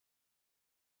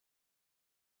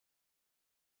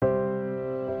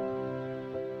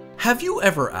Have you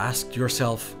ever asked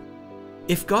yourself,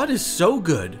 if God is so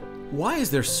good, why is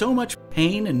there so much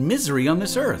pain and misery on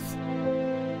this earth?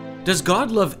 Does God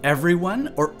love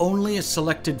everyone or only a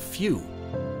selected few?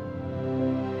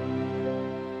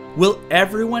 Will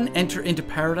everyone enter into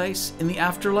paradise in the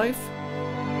afterlife?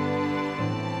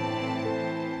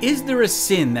 Is there a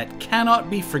sin that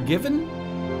cannot be forgiven?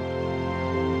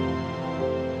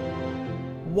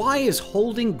 Why is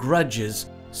holding grudges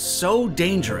so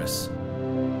dangerous?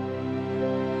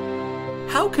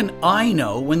 How can I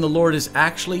know when the Lord is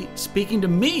actually speaking to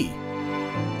me?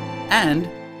 And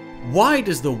why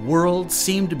does the world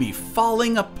seem to be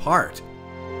falling apart?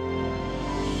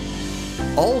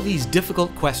 All these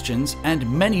difficult questions and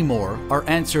many more are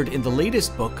answered in the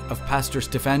latest book of Pastor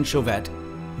Stephane Chauvette,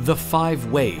 The 5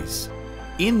 Ways.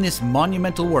 In this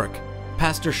monumental work,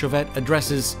 Pastor Chauvette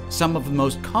addresses some of the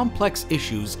most complex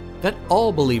issues that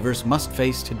all believers must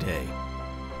face today.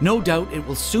 No doubt it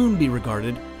will soon be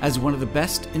regarded as one of the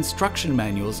best instruction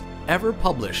manuals ever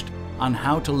published on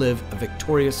how to live a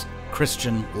victorious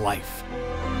Christian life.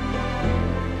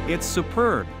 It's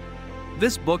superb.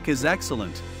 This book is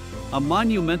excellent. A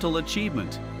monumental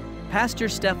achievement. Pastor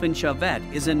Stephane Chauvette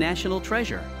is a national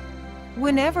treasure.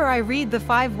 Whenever I read The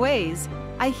 5 Ways,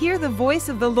 I hear the voice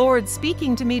of the Lord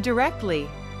speaking to me directly.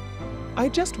 I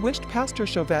just wished Pastor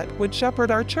Chauvette would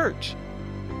shepherd our church.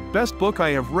 Best book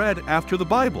I have read after the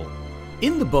Bible.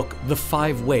 In the book, The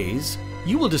 5 Ways,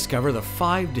 you will discover the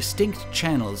 5 distinct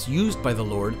channels used by the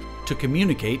Lord to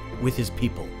communicate with His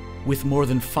people. With more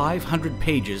than 500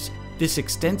 pages, this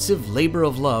extensive labor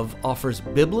of love offers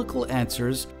biblical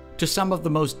answers to some of the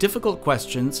most difficult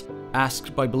questions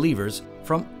asked by believers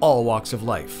from all walks of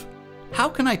life. How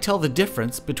can I tell the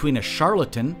difference between a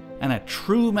charlatan and a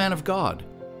true man of God?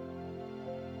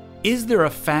 Is there a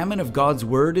famine of God's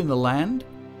word in the land?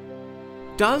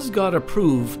 Does God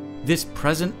approve this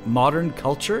present modern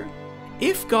culture?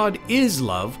 If God is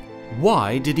love,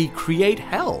 why did He create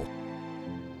hell?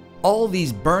 All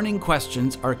these burning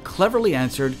questions are cleverly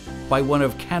answered by one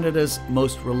of Canada's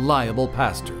most reliable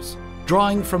pastors.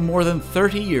 Drawing from more than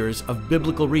 30 years of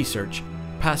biblical research,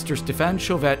 Pastor Stephane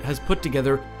Chauvette has put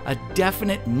together a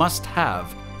definite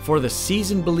must-have for the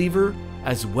seasoned believer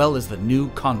as well as the new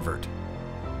convert.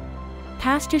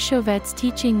 Pastor Chauvette's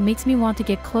teaching makes me want to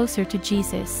get closer to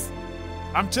Jesus.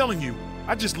 I'm telling you,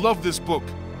 I just love this book.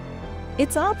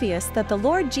 It's obvious that the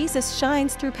Lord Jesus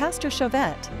shines through Pastor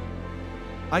Chauvette.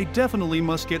 I definitely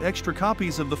must get extra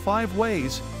copies of The 5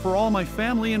 Ways for all my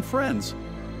family and friends.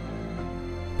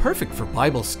 Perfect for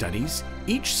Bible studies,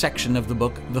 each section of the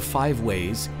book, The 5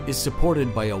 Ways, is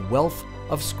supported by a wealth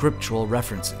of scriptural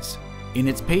references. In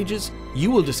its pages, you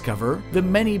will discover the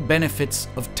many benefits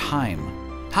of time,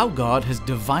 how God has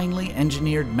divinely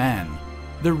engineered man,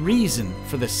 the reason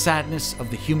for the sadness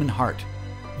of the human heart,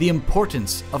 the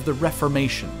importance of the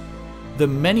Reformation, the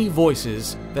many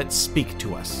voices that speak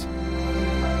to us.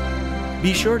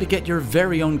 Be sure to get your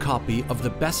very own copy of the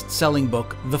best-selling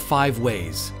book, The 5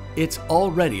 Ways. It's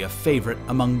already a favorite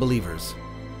among believers.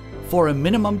 For a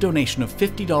minimum donation of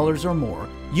 $50 or more,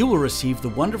 you will receive the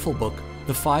wonderful book,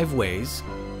 The 5 Ways,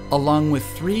 along with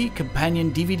 3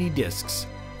 companion DVD discs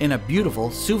in a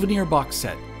beautiful souvenir box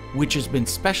set, which has been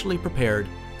specially prepared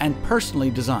and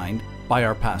personally designed by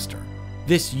our pastor.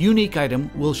 This unique item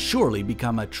will surely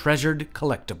become a treasured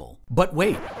collectible. But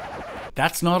wait,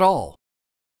 that's not all.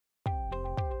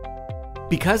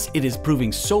 Because it is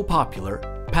proving so popular,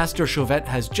 Pastor Chauvette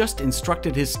has just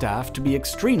instructed his staff to be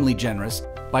extremely generous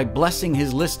by blessing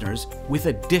his listeners with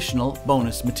additional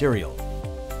bonus material.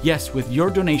 Yes, with your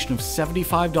donation of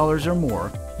 $75 or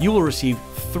more, you will receive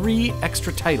 3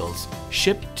 extra titles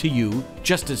shipped to you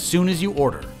just as soon as you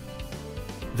order.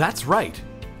 That's right.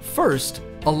 First,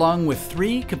 along with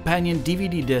 3 companion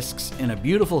DVD discs in a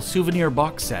beautiful souvenir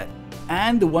box set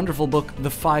and the wonderful book The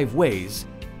 5 Ways,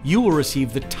 you will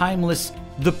receive the timeless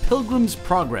The Pilgrim's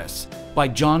Progress by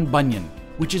John Bunyan,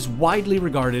 which is widely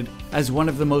regarded as one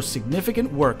of the most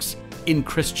significant works in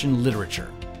Christian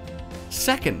literature.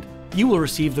 Second, you will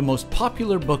receive the most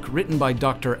popular book written by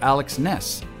Dr. Alex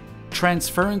Ness,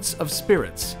 Transference of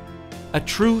Spirits, a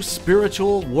true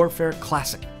spiritual warfare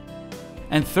classic.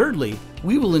 And thirdly,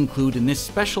 we will include in this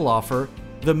special offer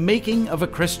The Making of a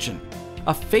Christian,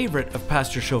 a favorite of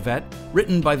Pastor Chauvette,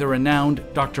 written by the renowned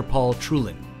Dr. Paul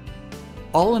Trulin.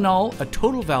 All in all, a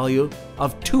total value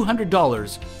of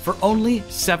 $200 for only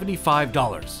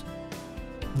 $75.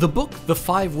 The book, The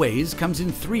 5 Ways, comes in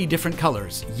 3 different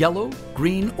colors, yellow,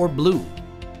 green, or blue.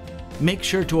 Make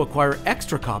sure to acquire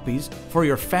extra copies for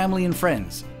your family and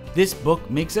friends. This book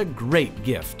makes a great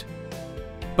gift.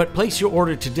 But place your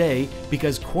order today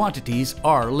because quantities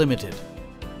are limited.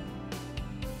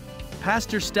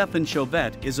 Pastor Stephane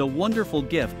Chauvette is a wonderful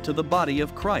gift to the body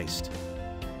of Christ.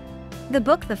 The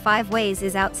book The 5 Ways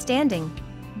is outstanding,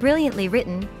 brilliantly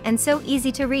written, and so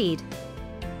easy to read.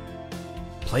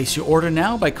 Place your order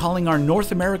now by calling our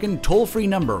North American toll-free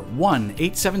number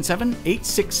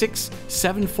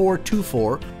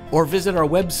 1-877-866-7424 or visit our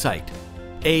website,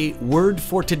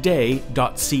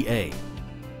 awordfortoday.ca.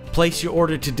 Place your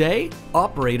order today.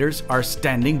 Operators are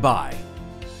standing by.